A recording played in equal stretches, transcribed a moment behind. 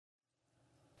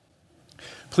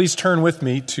Please turn with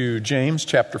me to James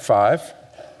chapter 5.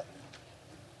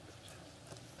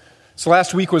 So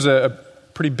last week was a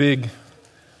pretty big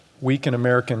week in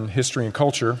American history and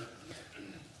culture.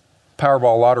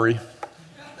 Powerball lottery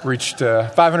reached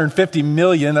 $550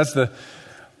 million. That's the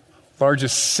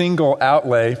largest single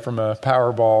outlay from a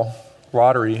Powerball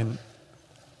lottery. And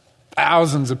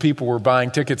thousands of people were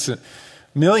buying tickets.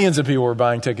 Millions of people were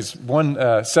buying tickets. One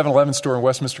 7-Eleven store in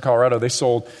Westminster, Colorado, they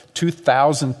sold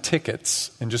 2,000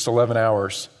 tickets in just 11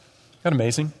 hours. Isn't that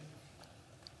amazing?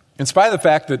 In spite of the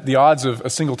fact that the odds of a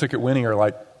single ticket winning are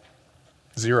like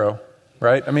zero,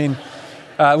 right? I mean,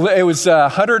 it was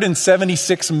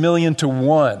 176 million to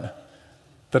 1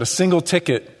 that a single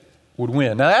ticket would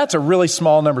win. Now that's a really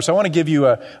small number. So I want to give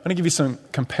you some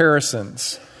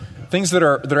comparisons, things that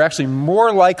are actually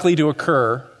more likely to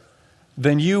occur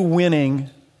than you winning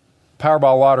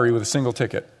Powerball lottery with a single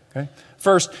ticket. Okay?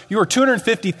 First, you are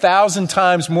 250,000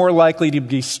 times more likely to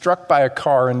be struck by a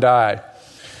car and die.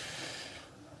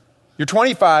 You're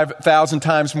 25,000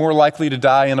 times more likely to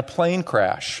die in a plane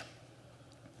crash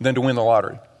than to win the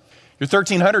lottery. You're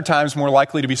 1,300 times more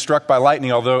likely to be struck by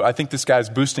lightning, although I think this guy's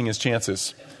boosting his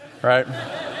chances, right?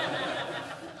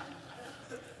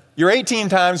 You're 18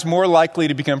 times more likely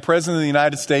to become president of the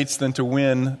United States than to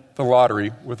win the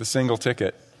lottery with a single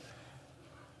ticket.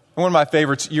 And one of my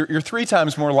favorites, you're 3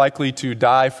 times more likely to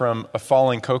die from a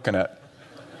falling coconut.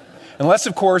 Unless,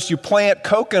 of course, you plant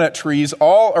coconut trees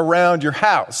all around your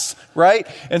house, right?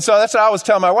 And so that's what I always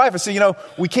tell my wife. I say,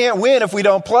 we can't win if we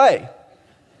don't play,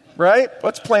 right?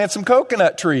 Let's plant some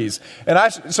coconut trees. And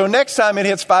so next time it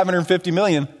hits 550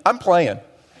 million, I'm playing.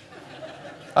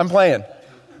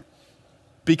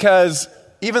 Because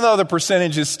even though the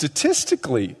percentage is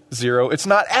statistically zero, it's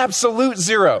not absolute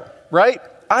zero, right?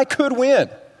 I could win.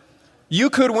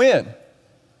 You could win.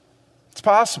 It's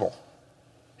possible.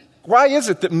 Why is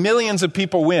it that millions of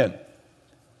people win?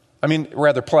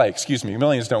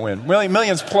 Millions don't win.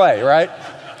 Millions play, right?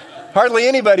 Hardly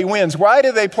anybody wins. Why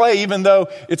do they play even though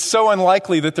it's so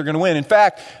unlikely that they're going to win? In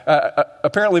fact,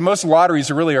 apparently most lotteries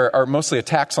are mostly a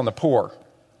tax on the poor.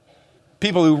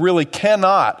 People who really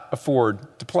cannot afford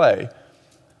to play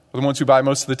are the ones who buy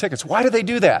most of the tickets. Why do they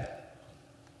do that?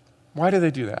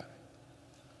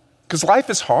 Because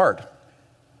life is hard.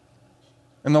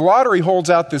 And the lottery holds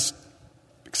out this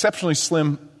exceptionally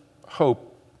slim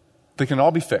hope that can all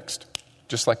be fixed,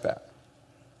 just like that.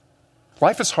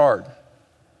 Life is hard.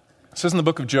 It says in the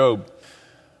book of Job,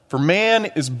 "For man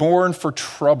is born for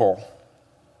trouble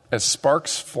as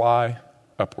sparks fly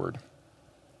upward."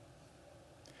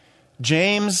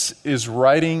 James is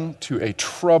writing to a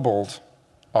troubled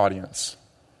audience.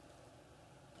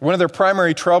 One of their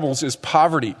primary troubles is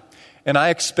poverty. And I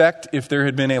expect if there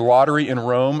had been a lottery in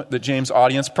Rome, that James'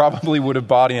 audience probably would have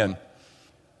bought in.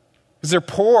 Because they're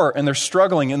poor and they're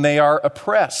struggling and they are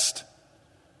oppressed.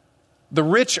 The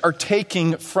rich are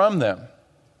taking from them.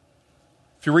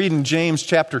 If you read in James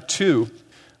chapter 2,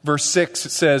 verse 6,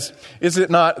 it says, "Is it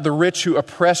not the rich who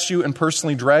oppress you and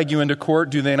personally drag you into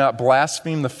court? Do they not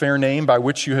blaspheme the fair name by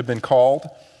which you have been called?"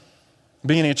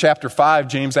 Beginning of chapter 5,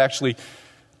 James actually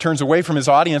turns away from his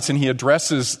audience and he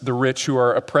addresses the rich who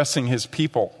are oppressing his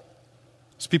people.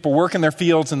 These people work in their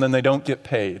fields and then they don't get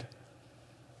paid.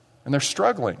 And they're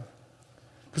struggling.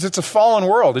 Because it's a fallen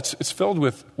world. It's filled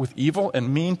with evil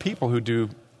and mean people who do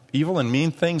evil and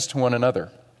mean things to one another.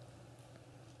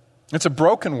 It's a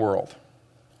broken world.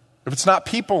 If it's not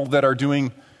people that are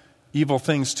doing evil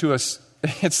things to us,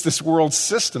 it's this world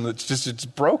system it's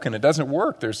broken. It doesn't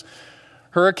work. There's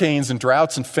hurricanes and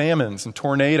droughts and famines and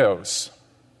tornadoes.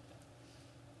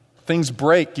 Things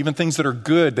break, even things that are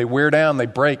good, they wear down, they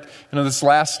break. This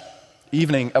last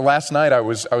night I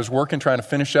was working trying to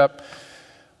finish up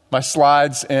my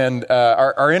slides and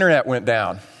our internet went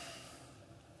down.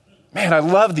 Man, I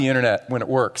love the internet when it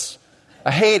works.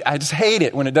 I just hate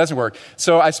it when it doesn't work.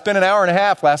 So I spent an hour and a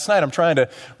half last night. I'm trying to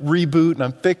reboot and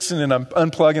I'm fixing and I'm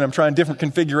unplugging. I'm trying different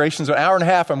configurations. An hour and a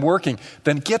half I'm working.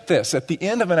 Then get this, at the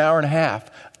end of an hour and a half,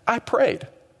 I prayed.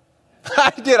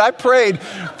 I did. I prayed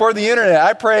for the internet.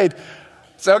 I prayed.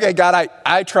 So, okay, God,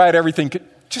 I tried everything.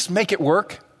 Just make it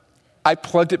work. I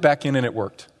plugged it back in and it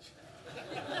worked.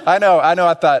 I know.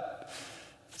 I thought,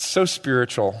 it's so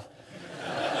spiritual.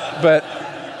 But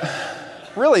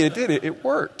really, it did. It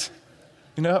worked.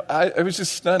 It was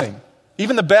just stunning.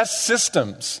 Even the best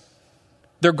systems,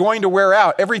 they're going to wear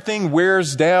out. Everything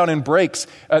wears down and breaks.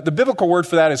 The biblical word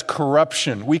for that is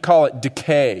corruption. We call it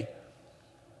decay.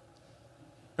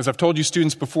 As I've told you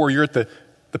students before, you're at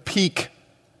the peak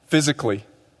physically,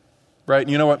 right? And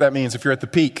you know what that means if you're at the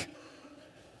peak.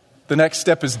 The next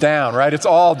step is down, right? It's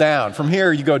all down. From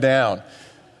here, you go down.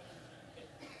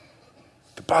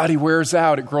 body wears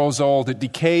out, it grows old, it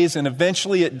decays, and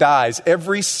eventually it dies.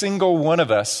 Every single one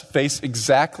of us face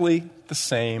exactly the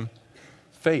same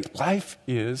fate. Life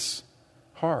is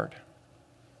hard.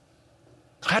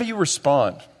 How do you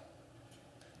respond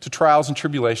to trials and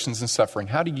tribulations and suffering?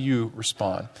 How do you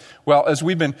respond? Well, as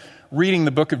we've been reading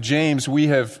the book of James, we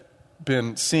have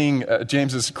been seeing,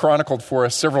 James has chronicled for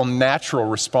us several natural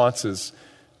responses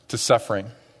to suffering.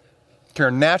 There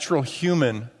are natural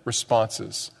human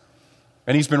responses.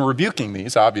 And he's been rebuking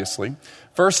these, obviously.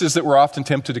 First is that we're often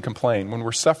tempted to complain. When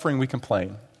we're suffering, we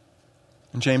complain.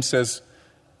 And James says,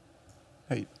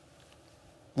 hey,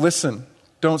 listen,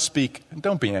 don't speak, and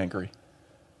don't be angry.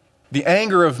 The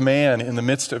anger of man in the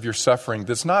midst of your suffering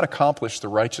does not accomplish the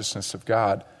righteousness of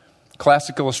God.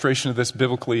 Classic illustration of this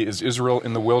biblically is Israel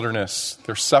in the wilderness.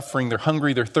 They're suffering, they're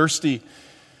hungry, they're thirsty.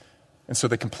 And so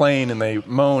they complain and they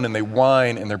moan and they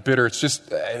whine and they're bitter.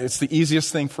 It's the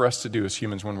easiest thing for us to do as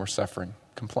humans when we're suffering.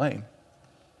 Complain.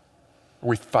 Or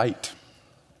we fight.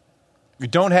 We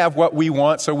don't have what we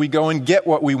want, so we go and get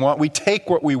what we want. We take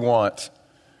what we want.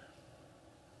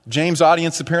 James'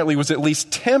 audience apparently was at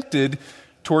least tempted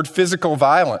toward physical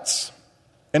violence.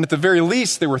 And at the very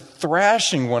least, they were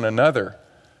thrashing one another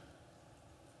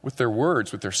with their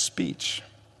words, with their speech.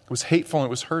 It was hateful and it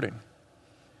was hurting.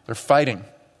 They're fighting.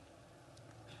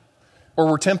 Or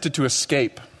we're tempted to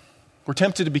escape. We're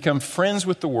tempted to become friends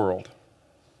with the world.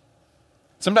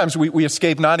 Sometimes we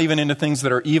escape not even into things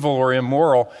that are evil or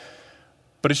immoral,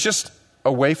 but it's just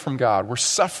away from God. We're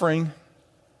suffering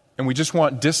and we just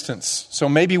want distance. So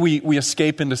maybe we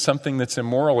escape into something that's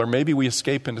immoral, or maybe we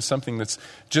escape into something that's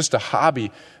just a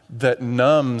hobby that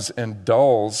numbs and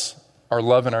dulls our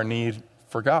love and our need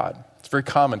for God. It's very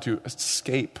common to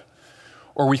escape.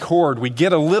 Or we hoard, we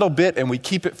get a little bit and we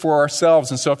keep it for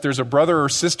ourselves. And so if there's a brother or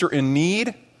sister in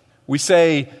need, we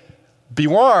say, be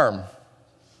warm,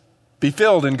 be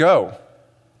filled and go.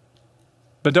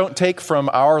 But don't take from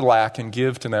our lack and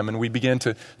give to them. And we begin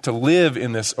to live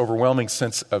in this overwhelming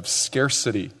sense of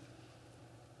scarcity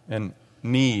and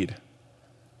need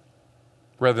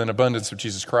rather than abundance of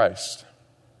Jesus Christ.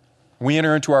 We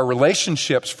enter into our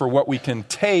relationships for what we can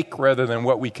take rather than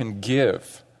what we can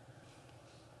give.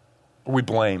 Or we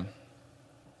blame.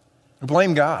 We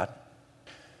blame God.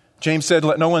 James said,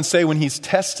 let no one say when he's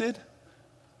tested,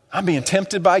 I'm being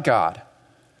tempted by God.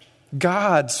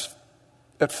 God's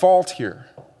at fault here.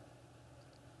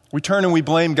 We turn and we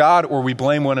blame God, or we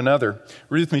blame one another.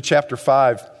 Read with me chapter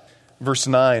 5, verse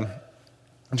 9.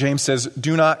 James says,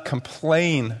 do not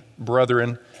complain,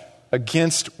 brethren,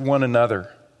 against one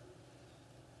another.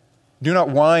 Do not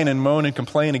whine and moan and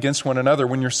complain against one another.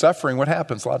 When you're suffering, what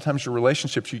happens? A lot of times your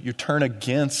relationships, you turn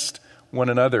against one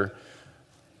another.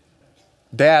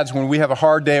 Dads, when we have a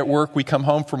hard day at work, we come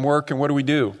home from work, and what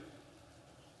do?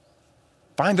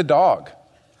 Find the dog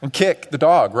and kick the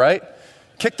dog, right?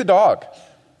 Kick the dog.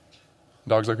 The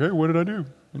dog's like, hey, what did I do?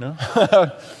 You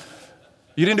know?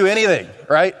 You didn't do anything,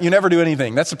 right? You never do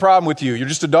anything. That's the problem with you. You're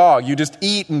just a dog. You just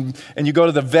eat and you go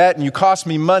to the vet and you cost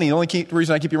me money. The only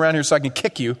reason I keep you around here is so I can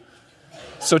kick you.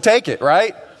 So take it,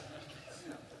 right?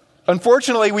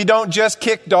 Unfortunately, we don't just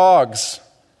kick dogs.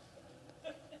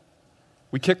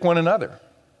 We kick one another.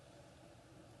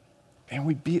 And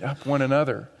we beat up one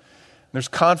another. There's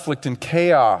conflict and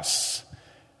chaos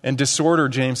and disorder,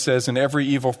 James says, in every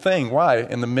evil thing. Why?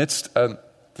 In the midst of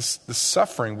the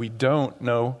suffering, we don't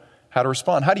know how to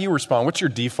respond. How do you respond? What's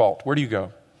your default? Where do you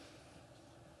go?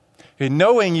 Okay,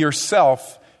 knowing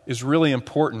yourself is really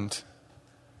important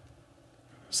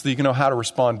so that you can know how to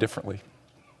respond differently.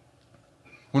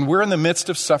 When we're in the midst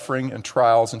of suffering and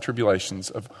trials and tribulations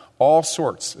of all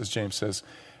sorts, as James says,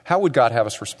 how would God have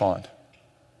us respond?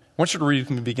 I want you to read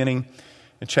from the beginning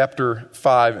in chapter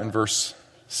 5 and verse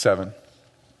 7.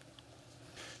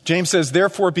 James says,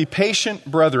 therefore be patient,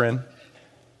 brethren,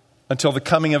 until the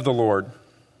coming of the Lord.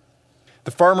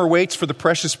 The farmer waits for the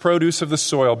precious produce of the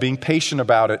soil, being patient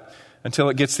about it until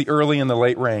it gets the early and the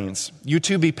late rains. You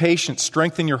too be patient,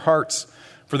 strengthen your hearts,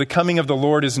 for the coming of the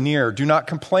Lord is near. Do not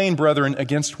complain, brethren,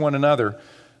 against one another,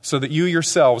 so that you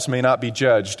yourselves may not be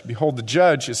judged. Behold, the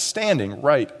judge is standing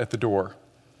right at the door.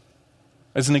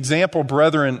 As an example,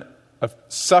 brethren, of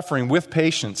suffering with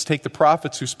patience, take the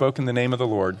prophets who spoke in the name of the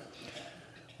Lord.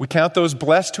 We count those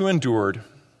blessed who endured.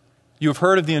 You have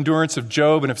heard of the endurance of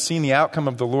Job and have seen the outcome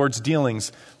of the Lord's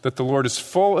dealings, that the Lord is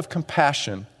full of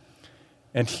compassion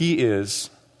and he is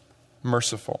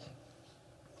merciful.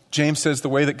 James says the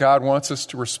way that God wants us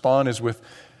to respond is with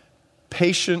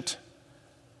patient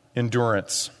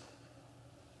endurance.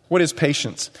 What is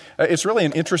patience? It's really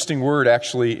an interesting word,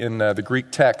 actually, in the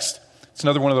Greek text. It's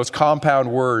another one of those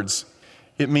compound words.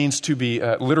 it means to be,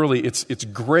 literally, it's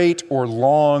great or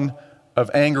long of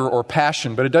anger or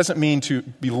passion, but it doesn't mean to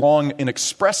be long in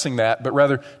expressing that, but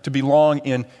rather to be long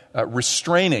in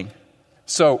restraining.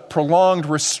 So prolonged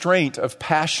restraint of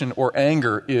passion or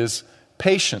anger is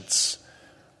patience,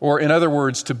 or in other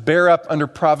words, to bear up under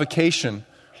provocation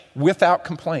without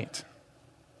complaint.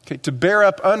 Okay, to bear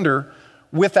up under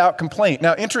without complaint.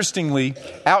 Now, interestingly,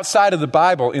 outside of the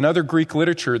Bible, in other Greek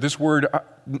literature, this word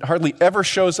hardly ever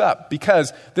shows up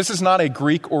because this is not a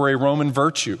Greek or a Roman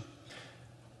virtue.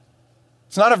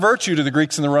 It's not a virtue to the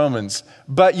Greeks and the Romans,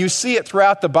 but you see it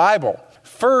throughout the Bible.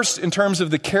 First, in terms of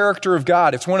the character of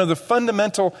God, it's one of the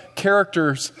fundamental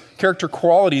character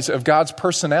qualities of God's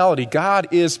personality. God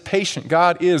is patient.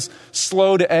 God is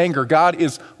slow to anger. God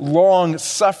is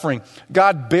long-suffering.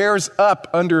 God bears up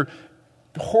under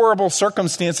horrible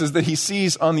circumstances that he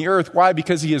sees on the earth. Why?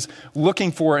 Because he is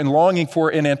looking for and longing for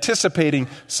and anticipating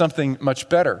something much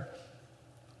better.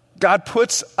 God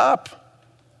puts up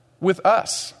with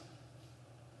us.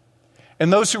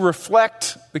 And those who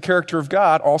reflect the character of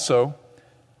God also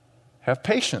have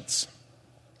patience.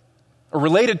 A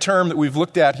related term that we've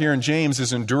looked at here in James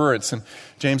is endurance. And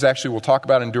James actually will talk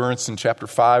about endurance in chapter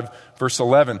 5, verse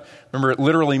 11. Remember, it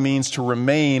literally means to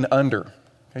remain under.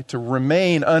 Okay, to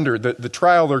remain under. The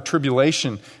trial or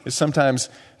tribulation is sometimes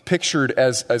pictured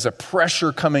as a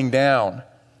pressure coming down.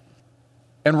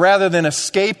 And rather than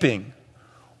escaping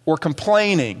or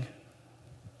complaining,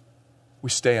 we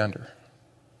stay under.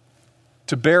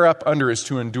 To bear up under is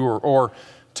to endure, or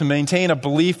to maintain a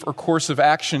belief or course of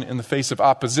action in the face of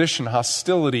opposition,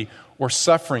 hostility, or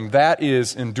suffering. That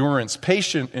is endurance.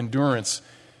 Patient endurance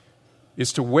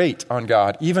is to wait on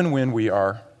God even when we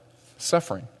are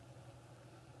suffering.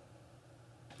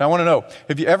 Now, I want to know,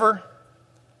 have you ever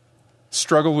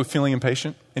struggled with feeling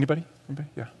impatient? Anybody?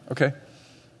 Yeah, okay.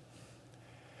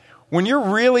 When you're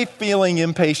really feeling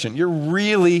impatient, you're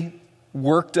really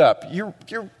worked up, you're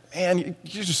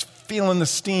just feeling the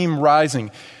steam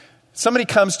rising. Somebody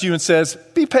comes to you and says,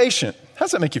 be patient. How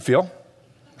does that make you feel?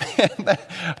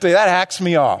 That hacks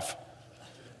me off.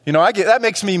 That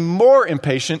makes me more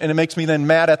impatient, and it makes me then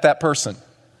mad at that person.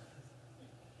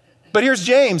 But here's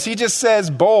James. He just says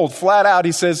bold, flat out.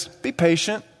 He says, be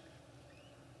patient.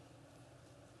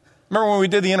 Remember when we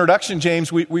did the introduction, James,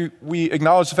 we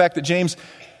acknowledged the fact that James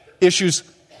issues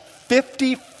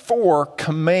 54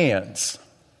 commands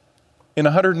in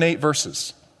 108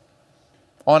 verses.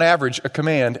 On average, a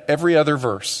command every other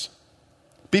verse.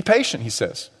 Be patient, he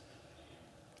says.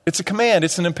 It's a command.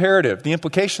 It's an imperative. The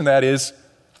implication of that is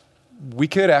we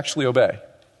could actually obey.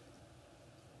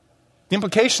 The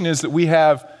implication is that we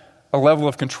have a level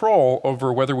of control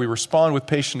over whether we respond with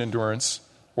patient endurance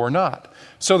or not.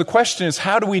 So the question is,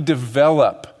 how do we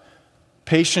develop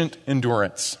patient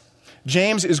endurance?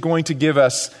 James is going to give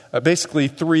us basically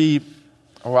three,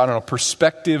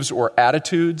 perspectives or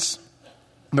attitudes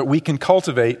that we can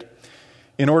cultivate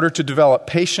in order to develop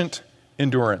patient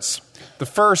endurance. The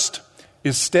first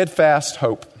is steadfast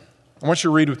hope. I want you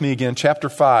to read with me again, chapter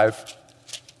 5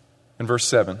 and verse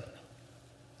 7.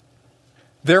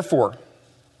 Therefore,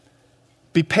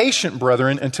 be patient,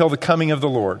 brethren, until the coming of the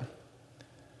Lord.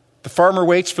 The farmer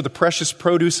waits for the precious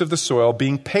produce of the soil,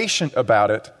 being patient about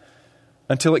it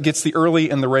until it gets the early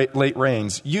and the late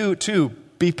rains. You, too,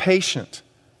 be patient.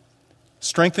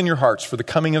 Strengthen your hearts, for the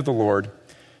coming of the Lord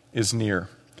is near.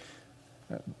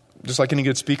 Just like any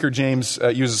good speaker, James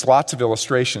uses lots of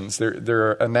illustrations. There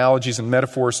are analogies and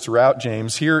metaphors throughout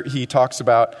James. Here he talks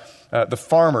about the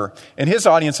farmer. And his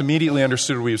audience immediately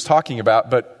understood what he was talking about,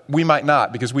 but we might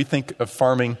not, because we think of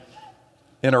farming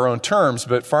in our own terms.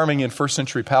 But farming in first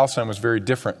century Palestine was very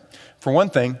different. For one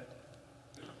thing,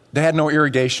 they had no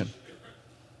irrigation.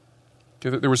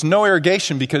 There was no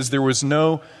irrigation because there was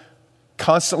no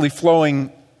constantly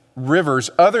flowing rivers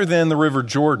other than the River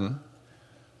Jordan,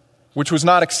 which was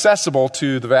not accessible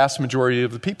to the vast majority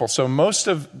of the people. So most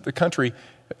of the country,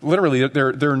 literally,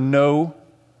 there are no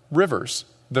rivers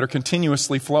that are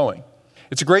continuously flowing.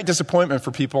 It's a great disappointment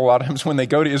for people a lot of times when they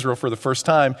go to Israel for the first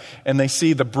time and they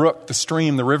see the brook, the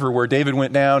stream, the river where David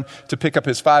went down to pick up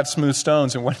his 5 smooth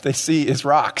stones, and what they see is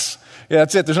rocks. Yeah,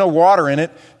 that's it. There's no water in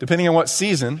it, depending on what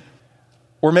season.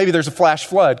 Or maybe there's a flash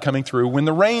flood coming through when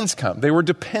the rains come. They were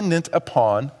dependent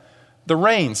upon the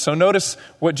rains. So notice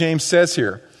what James says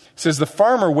here. He says, the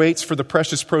farmer waits for the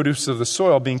precious produce of the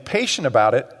soil, being patient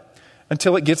about it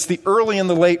until it gets the early and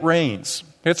the late rains.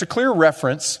 It's a clear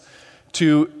reference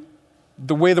to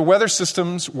the way the weather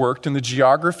systems worked and the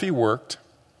geography worked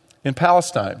in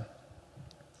Palestine.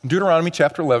 In Deuteronomy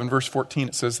chapter 11, verse 14,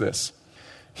 it says this: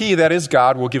 He, that is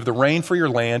God, will give the rain for your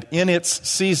land in its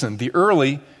season, the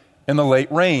early and the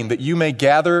late rain, that you may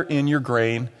gather in your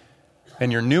grain and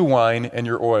your new wine and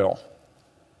your oil.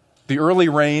 The early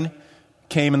rain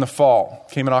came in the fall,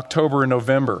 came in October and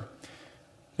November,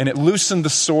 and it loosened the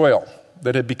soil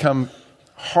that had become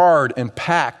hard and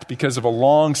packed because of a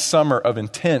long summer of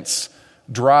intense,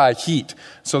 dry heat.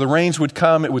 So the rains would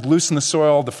come, it would loosen the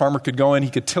soil, the farmer could go in, he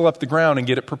could till up the ground and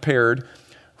get it prepared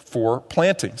for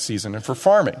planting season and for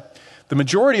farming. The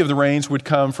majority of the rains would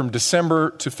come from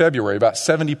December to February, about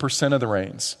 70% of the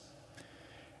rains.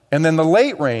 And then the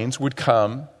late rains would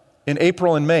come in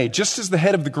April and May, just as the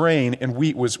head of the grain and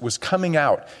wheat was coming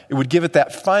out. It would give it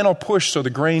that final push so the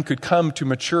grain could come to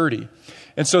maturity.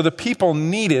 And so the people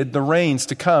needed the rains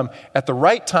to come at the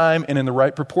right time and in the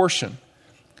right proportion.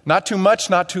 Not too much,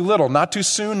 not too little, not too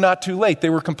soon, not too late. They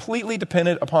were completely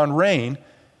dependent upon rain,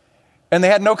 and they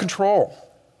had no control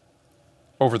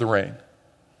over the rain.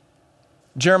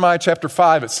 Jeremiah chapter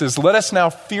 5, it says, "Let us now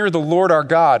fear the Lord our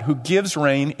God, who gives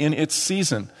rain in its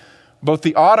season, both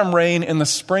the autumn rain and the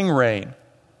spring rain,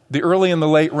 the early and the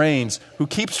late rains, who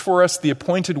keeps for us the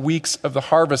appointed weeks of the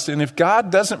harvest." And if God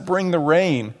doesn't bring the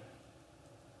rain,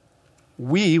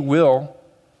 we will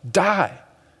die.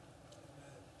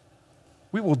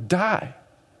 We will die.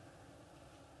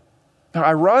 Now,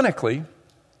 ironically,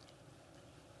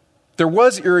 there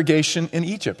was irrigation in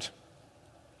Egypt.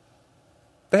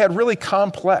 They had really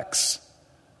complex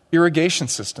irrigation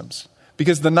systems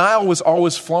because the Nile was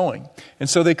always flowing. And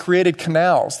so they created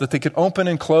canals that they could open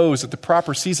and close at the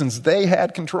proper seasons. They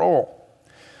had control.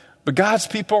 But God's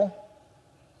people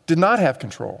did not have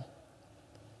control,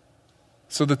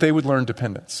 so that they would learn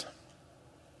dependence.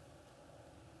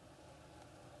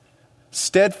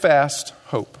 Steadfast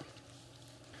hope.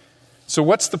 So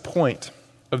what's the point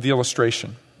of the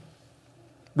illustration?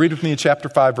 Read with me in chapter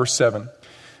 5, verse 7.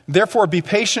 "Therefore be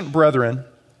patient, brethren,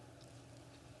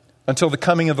 until the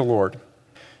coming of the Lord."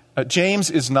 James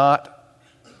is not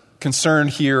concerned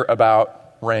here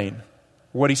about rain.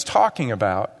 What he's talking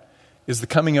about is the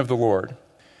coming of the Lord.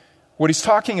 What he's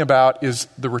talking about is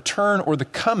the return or the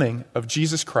coming of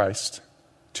Jesus Christ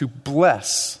to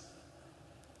bless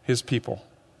his people.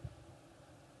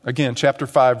 Again, chapter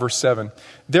 5, verse 7.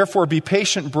 "Therefore be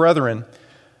patient, brethren,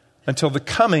 until the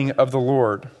coming of the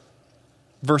Lord."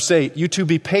 Verse 8, "You too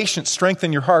be patient,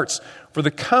 strengthen your hearts, for the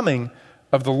coming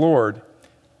of the Lord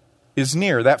is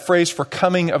near." That phrase for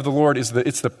coming of the Lord is the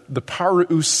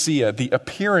parousia, the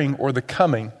appearing or the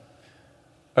coming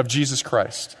of Jesus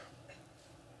Christ.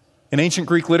 In ancient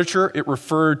Greek literature, it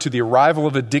referred to the arrival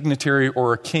of a dignitary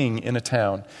or a king in a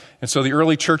town. And so the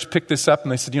early church picked this up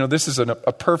and they said, this is a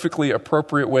perfectly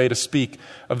appropriate way to speak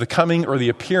of the coming or the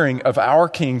appearing of our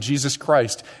King, Jesus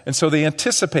Christ. And so they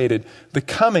anticipated the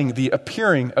coming, the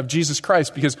appearing of Jesus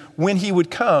Christ, because when he would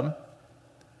come,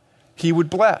 he would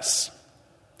bless.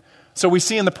 So we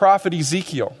see in the prophet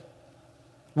Ezekiel,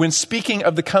 when speaking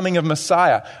of the coming of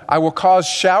Messiah, "I will cause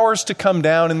showers to come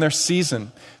down in their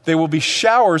season. They will be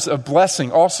showers of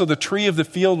blessing. Also the tree of the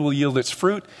field will yield its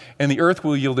fruit, and the earth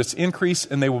will yield its increase,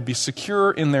 and they will be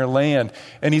secure in their land."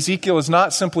 And Ezekiel is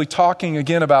not simply talking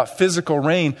again about physical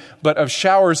rain, but of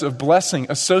showers of blessing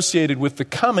associated with the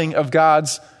coming of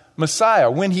God's Messiah.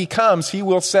 When he comes, he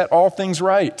will set all things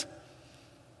right.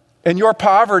 And your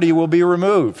poverty will be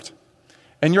removed.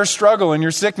 And your struggle and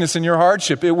your sickness and your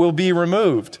hardship, it will be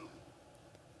removed.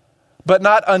 But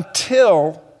not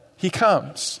until he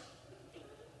comes.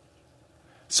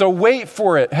 So wait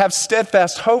for it. Have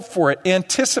steadfast hope for it.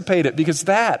 Anticipate it, because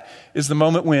that is the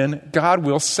moment when God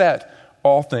will set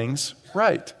all things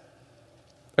right.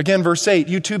 Again, verse 8,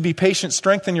 "You too be patient,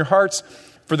 strengthen your hearts,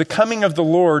 for the coming of the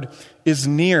Lord is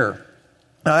near."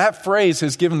 Now that phrase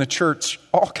has given the church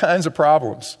all kinds of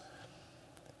problems.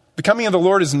 The coming of the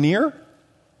Lord is near?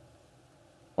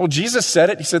 Well, Jesus said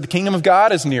it. He said the kingdom of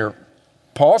God is near.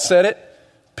 Paul said it.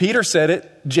 Peter said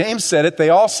it. James said it. They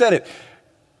all said it.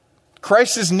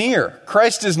 Christ is near.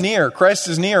 Christ is near. Christ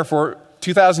is near. For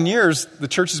 2,000 years, the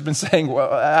church has been saying, well,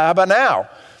 how about now?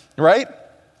 Right?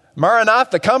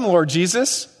 Maranatha, come, Lord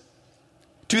Jesus.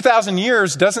 2,000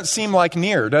 years doesn't seem like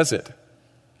near, does it?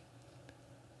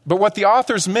 But what the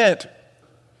authors meant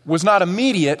was not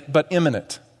immediate, but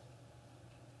imminent.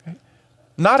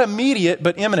 Not immediate,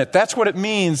 but imminent. That's what it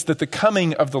means that the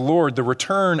coming of the Lord, the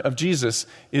return of Jesus,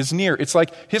 is near. It's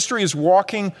like history is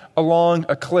walking along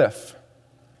a cliff.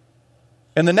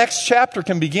 And the next chapter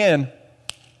can begin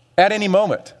at any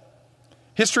moment.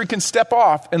 History can step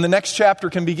off and the next chapter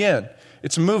can begin.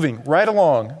 It's moving right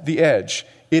along the edge.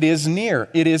 It is near.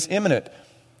 It is imminent.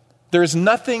 There is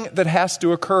nothing that has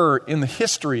to occur in the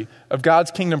history of God's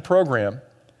kingdom program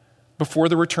before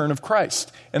the return of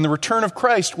Christ. And the return of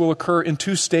Christ will occur in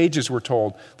 2 stages, we're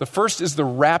told. The first is the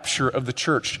rapture of the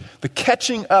church, the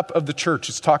catching up of the church.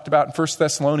 It's talked about in 1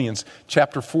 Thessalonians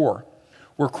chapter 4,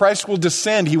 where Christ will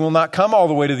descend. He will not come all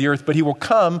the way to the earth, but he will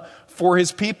come for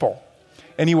his people.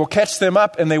 And he will catch them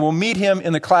up, and they will meet him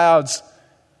in the clouds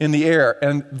in the air.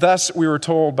 And thus, we were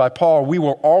told by Paul, we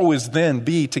will always then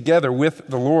be together with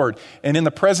the Lord. And in the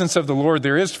presence of the Lord,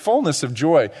 there is fullness of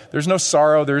joy. There's no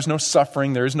sorrow, there is no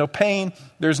suffering, there is no pain,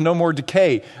 there's no more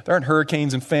decay. There aren't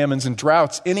hurricanes and famines and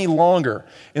droughts any longer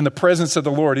in the presence of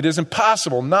the Lord. It is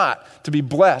impossible not to be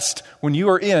blessed when you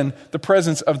are in the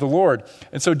presence of the Lord.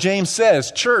 And so James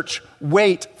says, church,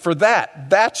 wait for that.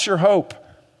 That's your hope.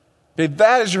 Okay,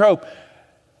 that is your hope.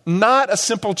 Not a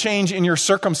simple change in your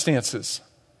circumstances.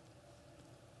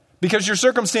 Because your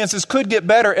circumstances could get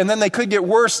better and then they could get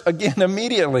worse again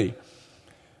immediately.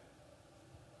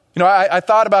 You know, I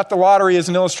thought about the lottery as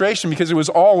an illustration because it was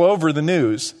all over the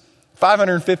news.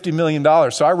 $550 million.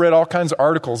 So I read all kinds of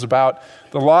articles about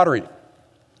the lottery.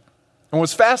 And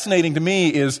what's fascinating to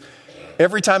me is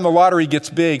every time the lottery gets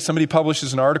big, somebody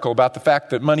publishes an article about the fact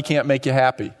that money can't make you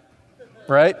happy.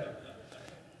 Right?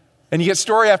 And you get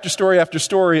story after story after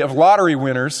story of lottery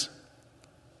winners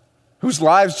whose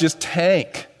lives just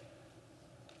tank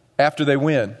after they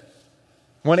win.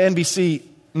 One NBC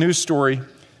news story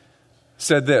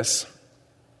said this: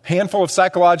 handful of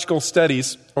psychological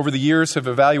studies over the years have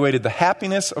evaluated the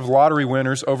happiness of lottery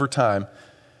winners over time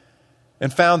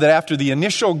and found that after the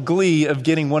initial glee of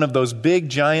getting one of those big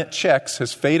giant checks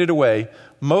has faded away,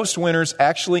 most winners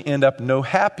actually end up no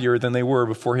happier than they were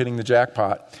before hitting the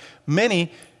jackpot.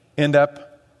 Many end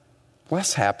up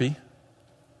less happy.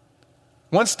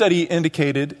 One study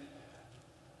indicated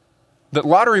that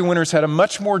lottery winners had a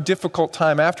much more difficult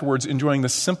time afterwards enjoying the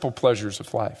simple pleasures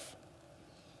of life.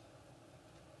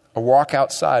 A walk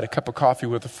outside, a cup of coffee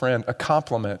with a friend, a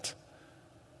compliment.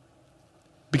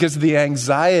 Because of the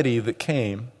anxiety that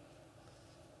came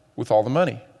with all the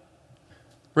money. I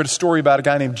read a story about a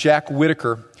guy named Jack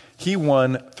Whitaker. He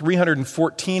won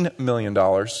 $314 million,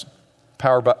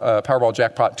 Powerball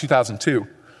jackpot in 2002.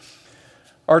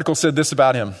 Article said this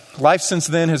about him: life since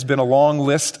then has been a long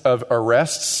list of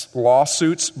arrests,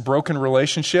 lawsuits, broken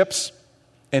relationships,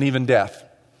 and even death.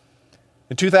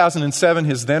 In 2007,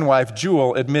 his then wife,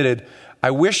 Jewel, admitted,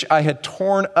 "I wish I had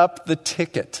torn up the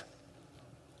ticket."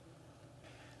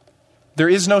 There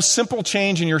is no simple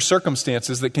change in your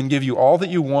circumstances that can give you all that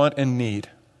you want and need.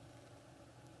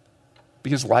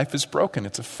 Because life is broken.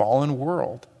 It's a fallen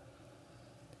world.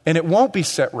 And it won't be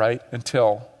set right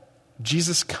until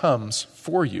Jesus comes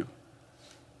for you.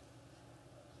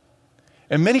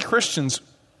 And many Christians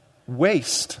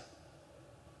waste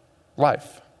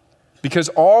life because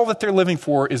all that they're living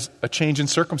for is a change in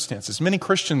circumstances. Many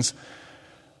Christians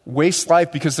waste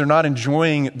life because they're not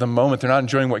enjoying the moment. They're not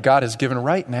enjoying what God has given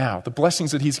right now, the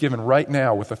blessings that he's given right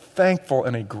now with a thankful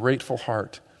and a grateful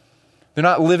heart. They're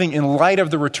not living in light of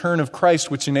the return of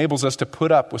Christ, which enables us to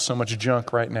put up with so much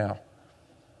junk right now.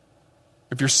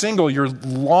 If you're single, you're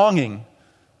longing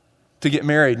to get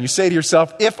married. And you say to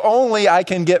yourself, if only I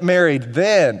can get married,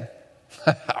 then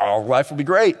all life will be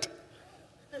great.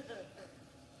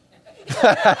 It's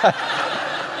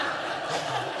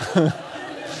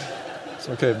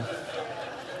okay.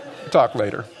 We'll talk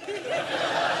later.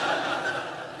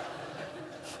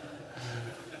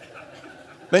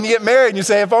 Then you get married and you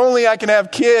say, if only I can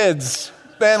have kids,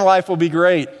 then life will be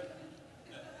great.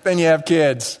 Then you have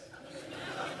kids.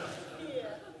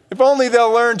 If only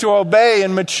they'll learn to obey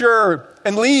and mature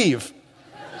and leave.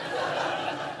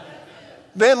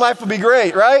 Then life will be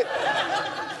great, right?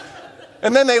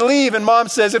 And then they leave and mom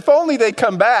says, if only they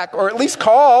come back or at least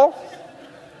call.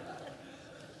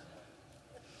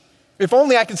 If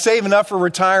only I could save enough for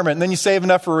retirement. And then you save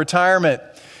enough for retirement.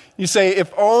 You say,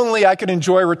 if only I could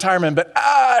enjoy retirement. But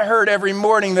I heard every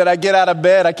morning that I get out of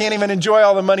bed, I can't even enjoy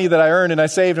all the money that I earned and I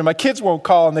saved. And my kids won't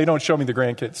call and they don't show me the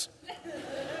grandkids.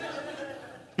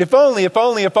 If only, if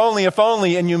only, if only, if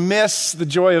only, and you miss the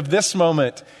joy of this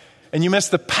moment, and you miss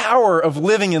the power of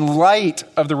living in light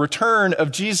of the return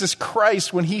of Jesus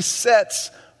Christ when he sets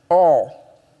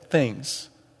all things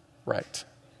right.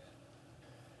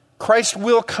 Christ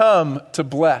will come to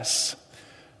bless.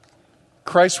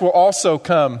 Christ will also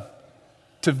come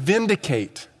to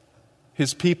vindicate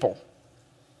his people.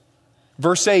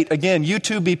 Verse 8, again, you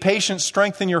too be patient,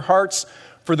 strengthen your hearts,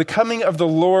 for the coming of the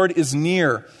Lord is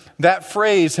near. That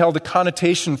phrase held a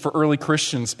connotation for early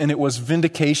Christians, and it was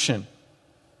vindication.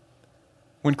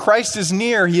 When Christ is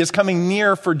near, he is coming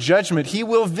near for judgment. He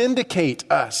will vindicate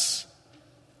us.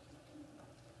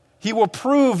 He will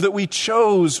prove that we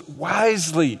chose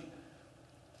wisely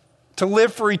to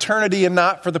live for eternity and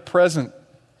not for the present.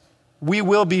 We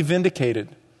will be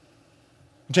vindicated.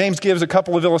 James gives a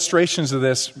couple of illustrations of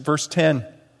this. Verse 10,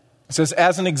 it says,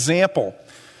 as an example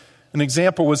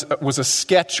was a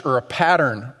sketch or a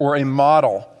pattern or a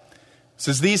model. It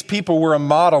says these people were a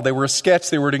model, they were a sketch,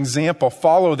 they were an example.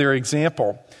 Follow their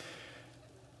example.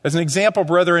 As an example,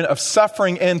 brethren, of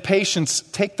suffering and patience,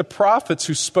 take the prophets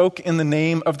who spoke in the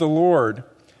name of the Lord.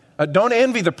 Don't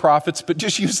envy the prophets, but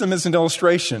just use them as an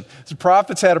illustration. The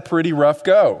prophets had a pretty rough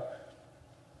go.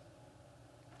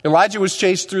 Elijah was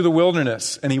chased through the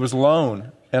wilderness, and he was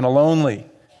lone and lonely.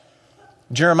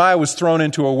 Jeremiah was thrown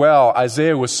into a well.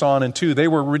 Isaiah was sawn in two. They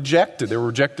were rejected. They were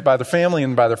rejected by their family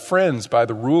and by their friends, by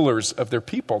the rulers of their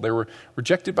people. They were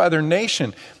rejected by their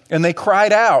nation. And they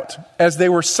cried out as they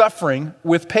were suffering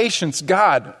with patience,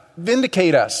 God,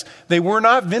 vindicate us. They were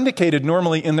not vindicated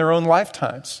normally in their own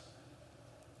lifetimes.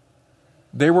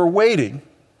 They were waiting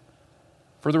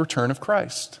for the return of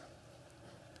Christ.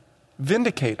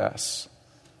 Vindicate us.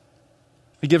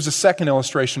 He gives a second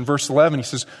illustration. Verse 11, he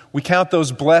says, we count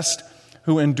those blessed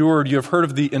who endured. You have heard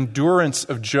of the endurance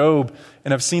of Job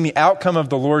and have seen the outcome of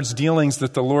the Lord's dealings,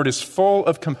 that the Lord is full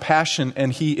of compassion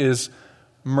and he is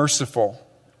merciful.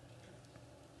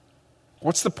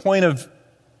 What's the point of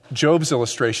Job's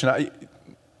illustration? I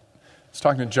was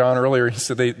talking to John earlier. He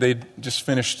said they just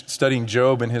finished studying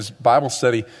Job in his Bible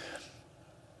study.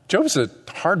 Job is a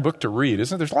hard book to read,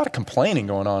 isn't it? There's a lot of complaining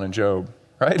going on in Job,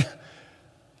 right?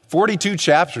 42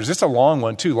 chapters. It's a long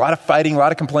one, too. A lot of fighting, a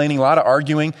lot of complaining, a lot of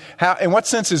arguing. In what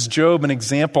sense is Job an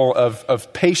example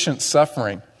of patient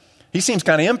suffering? He seems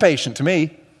kind of impatient to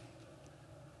me.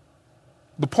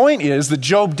 The point is that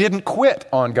Job didn't quit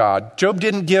on God. Job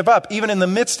didn't give up. Even in the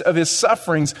midst of his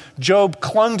sufferings, Job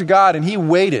clung to God and he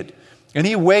waited. And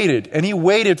he waited. And he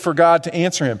waited for God to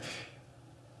answer him.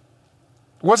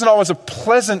 It wasn't always a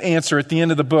pleasant answer at the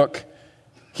end of the book.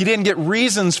 He didn't get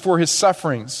reasons for his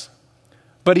sufferings.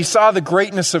 But he saw the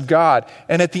greatness of God.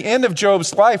 And at the end of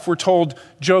Job's life, we're told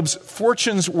Job's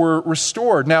fortunes were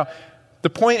restored. Now, the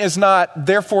point is not,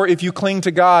 therefore, if you cling to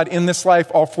God in this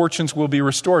life, all fortunes will be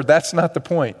restored. That's not the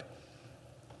point.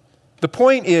 The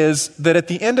point is that at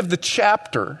the end of the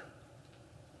chapter,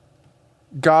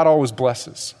 God always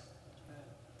blesses.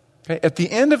 Okay? At the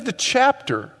end of the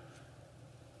chapter,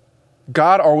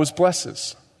 God always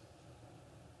blesses.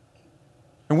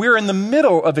 And we're in the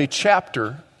middle of a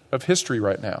chapter of history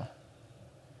right now.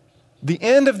 The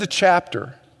end of the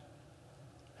chapter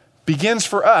begins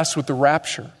for us with the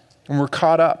rapture, and we're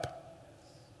caught up.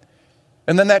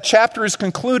 And then that chapter is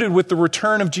concluded with the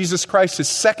return of Jesus Christ, his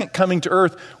second coming to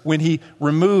earth, when he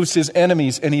removes his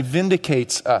enemies and he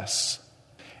vindicates us.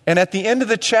 And at the end of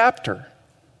the chapter,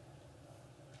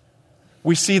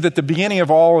 we see that the beginning of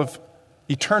all of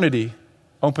eternity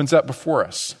opens up before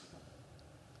us.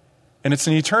 And it's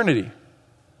an eternity.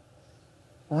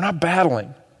 We're not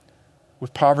battling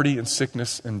with poverty and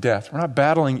sickness and death. We're not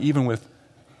battling even with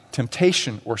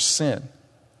temptation or sin.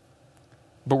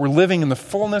 But we're living in the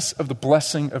fullness of the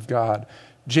blessing of God.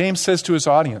 James says to his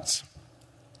audience,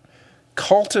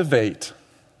 cultivate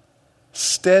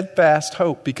steadfast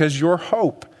hope, because your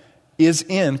hope is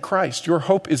in Christ. Your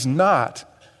hope is not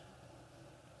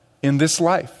in this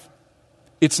life.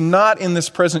 It's not in this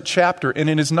present chapter, and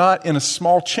it is not in a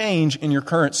small change in your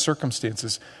current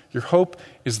circumstances. Your hope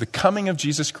is the coming of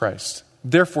Jesus Christ.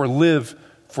 Therefore, live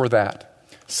for that.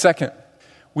 Second,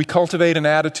 we cultivate an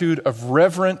attitude of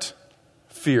reverent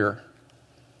fear.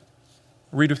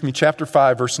 Read with me chapter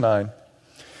 5, verse 9.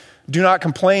 Do not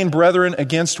complain, brethren,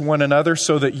 against one another,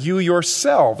 so that you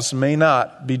yourselves may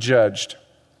not be judged.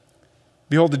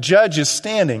 Behold, the judge is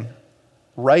standing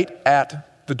right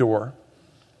at the door.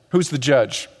 Who's the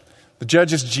judge? The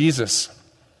judge is Jesus.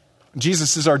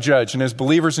 Jesus is our judge, and as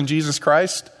believers in Jesus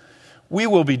Christ, we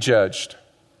will be judged.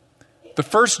 The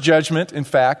first judgment, in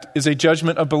fact, is a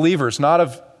judgment of believers, not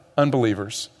of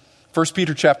unbelievers. 1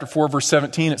 Peter chapter 4, verse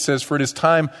 17, it says, for it is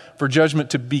time for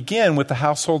judgment to begin with the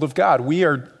household of God. We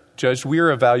are judged, we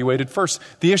are evaluated first.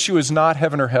 The issue is not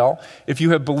heaven or hell. If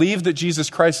you have believed that Jesus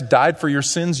Christ died for your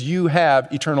sins, you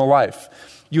have eternal life.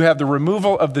 You have the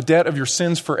removal of the debt of your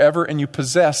sins forever, and you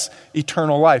possess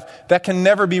eternal life. That can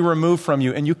never be removed from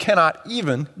you, and you cannot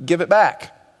even give it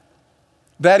back.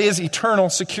 That is eternal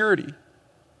security.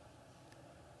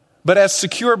 But as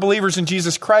secure believers in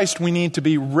Jesus Christ, we need to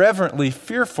be reverently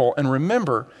fearful and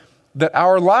remember that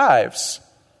our lives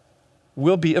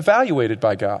will be evaluated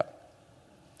by God.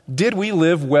 Did we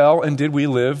live well and did we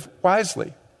live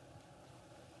wisely?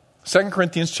 2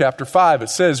 Corinthians chapter 5, it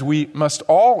says we must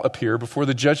all appear before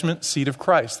the judgment seat of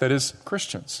Christ, that is,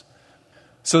 Christians.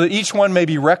 so that each one may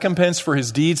be recompensed for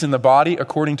his deeds in the body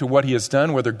according to what he has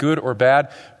done, whether good or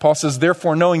bad. Paul says,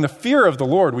 therefore, knowing the fear of the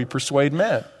Lord, we persuade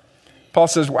men. Paul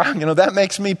says, wow, that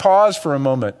makes me pause for a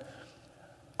moment.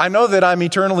 I know that I'm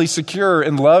eternally secure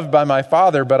and loved by my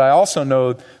Father, but I also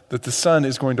know that the Son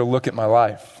is going to look at my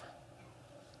life.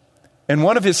 And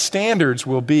one of his standards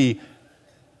will be,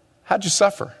 how'd you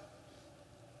suffer?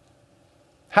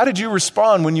 How did you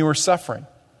respond when you were suffering?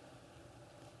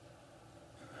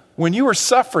 When you were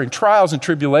suffering trials and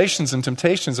tribulations and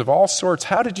temptations of all sorts,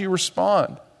 how did you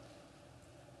respond?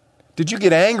 Did you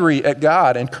get angry at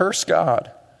God and curse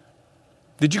God?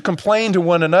 Did you complain to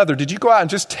one another? Did you go out and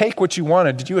just take what you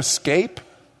wanted? Did you escape?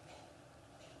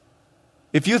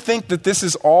 If you think that this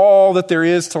is all that there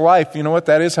is to life, you know what?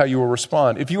 That is how you will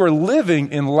respond. If you are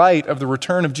living in light of the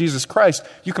return of Jesus Christ,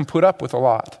 you can put up with a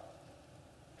lot.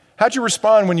 How'd you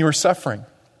respond when you were suffering?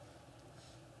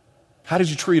 How did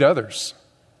you treat others?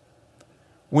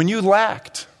 When you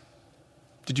lacked,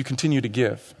 did you continue to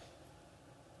give?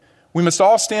 We must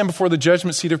all stand before the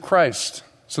judgment seat of Christ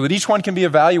so that each one can be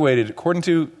evaluated according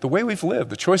to the way we've lived,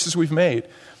 the choices we've made.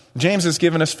 James has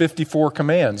given us 54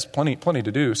 commands, plenty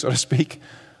to do, so to speak.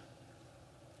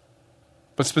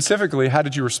 But specifically, how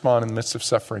did you respond in the midst of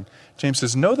suffering? James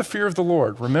says, know the fear of the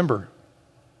Lord. Remember,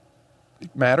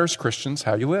 it matters, Christians,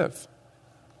 how you live.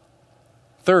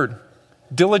 Third,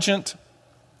 diligent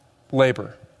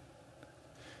labor.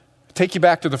 Take you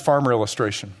back to the farmer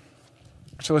illustration.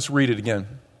 So let's read it again.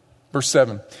 Verse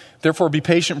 7. Therefore be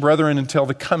patient, brethren, until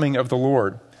the coming of the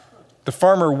Lord. The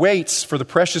farmer waits for the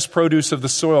precious produce of the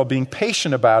soil, being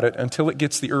patient about it until it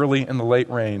gets the early and the late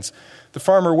rains. The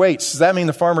farmer waits. Does that mean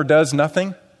the farmer does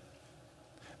nothing?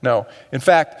 No. In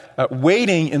fact,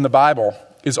 waiting in the Bible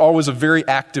is always a very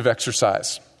active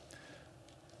exercise.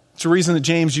 It's the reason that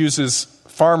James uses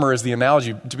farmer as the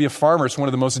analogy. To be a farmer is one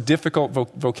of the most difficult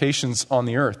vocations on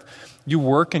the earth. You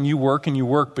work and you work and you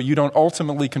work, but you don't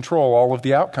ultimately control all of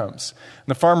the outcomes.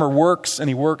 And the farmer works and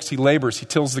he works, he labors, he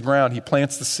tills the ground, he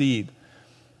plants the seed.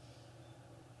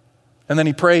 And then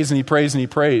he prays and he prays and he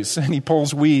prays. And he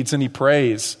pulls weeds and he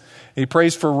prays. And he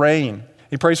prays for rain.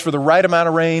 He prays for the right amount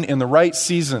of rain in the right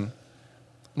season.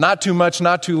 Not too much,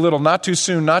 not too little, not too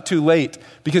soon, not too late,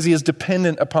 because he is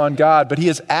dependent upon God. But he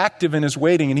is active in his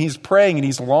waiting, and he's praying, and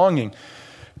he's longing.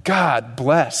 God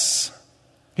bless.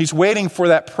 He's waiting for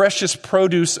that precious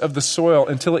produce of the soil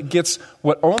until it gets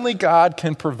what only God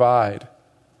can provide.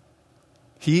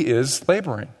 He is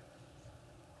laboring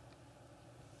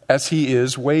as he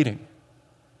is waiting.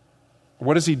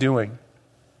 What is he doing?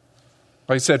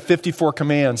 Well, he said 54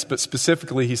 commands, but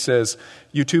specifically he says,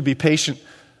 you too be patient.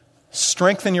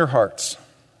 Strengthen your hearts.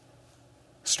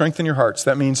 Strengthen your hearts.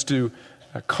 That means to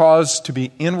cause to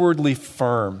be inwardly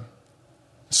firm,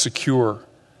 secure,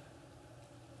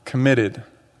 committed,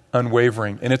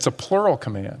 unwavering. And it's a plural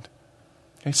command.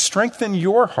 Okay? Strengthen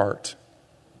your heart,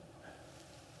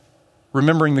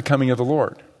 remembering the coming of the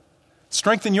Lord.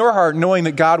 Strengthen your heart knowing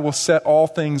that God will set all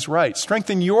things right.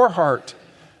 Strengthen your heart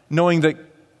knowing that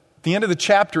the end of the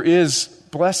chapter is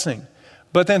blessing.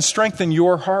 But then strengthen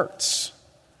your hearts.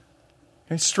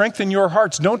 Okay? Strengthen your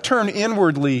hearts. Don't turn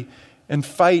inwardly and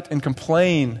fight and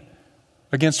complain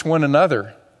against one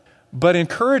another, but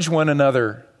encourage one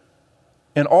another.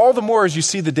 And all the more as you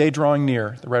see the day drawing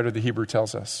near, the writer of the Hebrew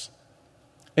tells us.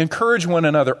 Encourage one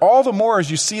another. All the more as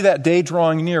you see that day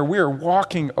drawing near. We are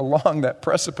walking along that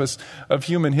precipice of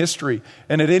human history.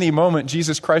 And at any moment,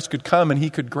 Jesus Christ could come and he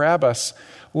could grab us.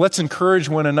 Let's encourage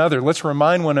one another. Let's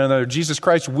remind one another Jesus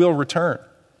Christ will return.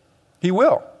 He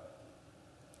will.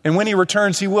 And when he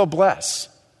returns, he will bless.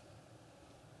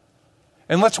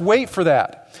 And let's wait for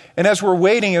that. And as we're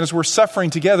waiting and as we're suffering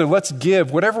together, let's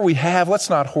give. Whatever we have, let's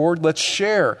not hoard. Let's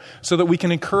share so that we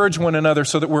can encourage one another,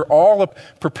 so that we're all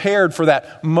prepared for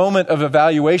that moment of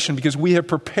evaluation because we have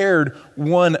prepared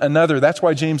one another. That's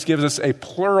why James gives us a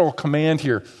plural command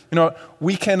here. You know,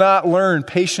 we cannot learn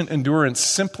patient endurance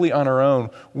simply on our own.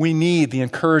 We need the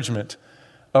encouragement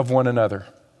of one another.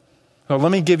 So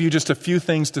let me give you just a few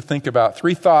things to think about.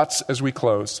 3 thoughts as we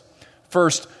close.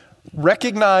 First,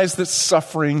 recognize that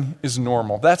suffering is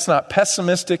normal. That's not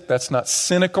pessimistic. That's not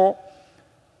cynical.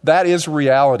 That is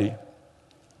reality.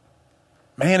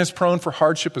 Man is prone for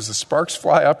hardship as the sparks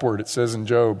fly upward, it says in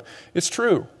Job. It's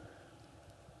true.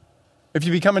 If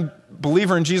you become a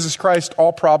believer in Jesus Christ,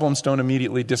 all problems don't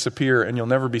immediately disappear and you'll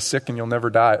never be sick and you'll never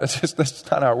die. That's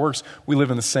not how it works. We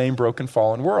live in the same broken,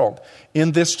 fallen world.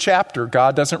 In this chapter,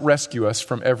 God doesn't rescue us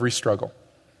from every struggle.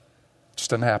 It just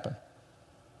doesn't happen.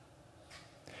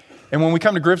 And when we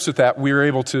come to grips with that, we are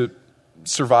able to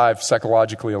survive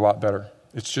psychologically a lot better.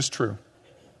 It's just true.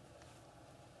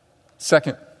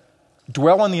 Second,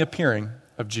 dwell on the appearing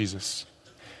of Jesus.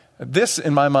 This,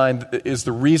 in my mind, is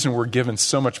the reason we're given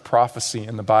so much prophecy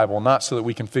in the Bible, not so that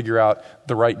we can figure out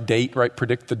the right date, right?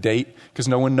 Predict the date, because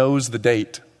no one knows the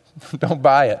date. Don't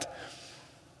buy it.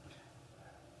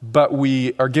 But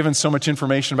we are given so much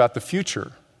information about the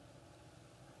future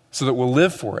so that we'll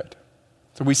live for it.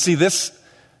 So we see this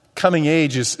coming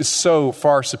age is so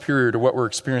far superior to what we're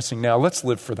experiencing now. Let's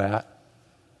live for that.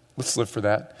 Let's live for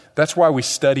that. That's why we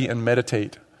study and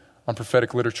meditate on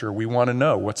prophetic literature. We want to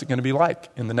know what's it going to be like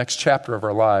in the next chapter of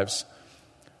our lives.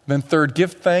 Then third,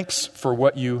 give thanks for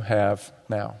what you have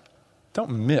now.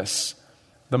 Don't miss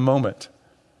the moment.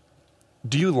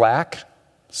 Do you lack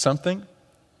something?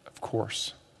 Of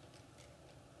course.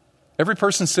 Every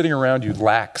person sitting around you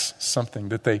lacks something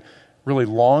that they really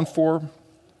long for,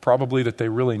 probably that they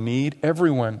really need.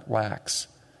 Everyone lacks.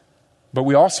 But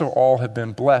we also all have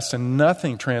been blessed, and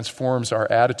nothing transforms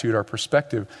our attitude, our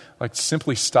perspective, like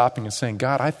simply stopping and saying,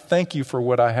 God, I thank you for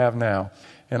what I have now,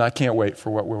 and I can't wait for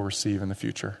what we'll receive in the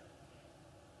future.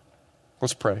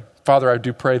 Let's pray. Father, I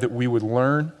do pray that we would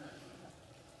learn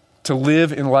to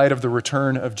live in light of the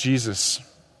return of Jesus,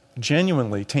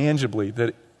 genuinely, tangibly,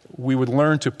 that we would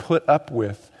learn to put up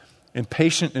with, in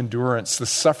patient endurance, the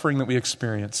suffering that we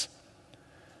experience,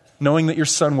 knowing that your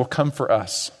Son will come for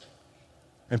us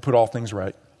and put all things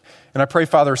right. And I pray,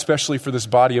 Father, especially for this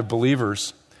body of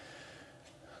believers,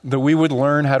 that we would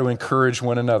learn how to encourage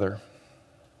one another.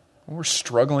 When we're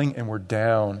struggling and we're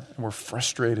down and we're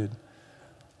frustrated,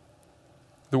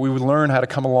 that we would learn how to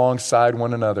come alongside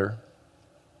one another,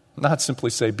 not simply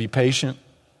say, be patient,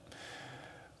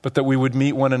 but that we would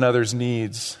meet one another's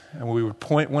needs and we would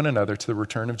point one another to the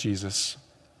return of Jesus.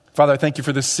 Father, I thank you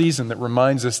for this season that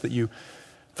reminds us that you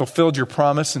fulfilled your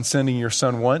promise in sending your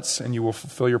Son once, and you will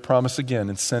fulfill your promise again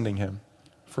in sending him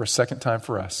for a second time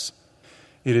for us.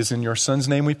 It is in your Son's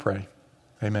name we pray.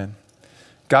 Amen.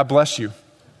 God bless you.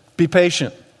 Be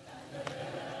patient.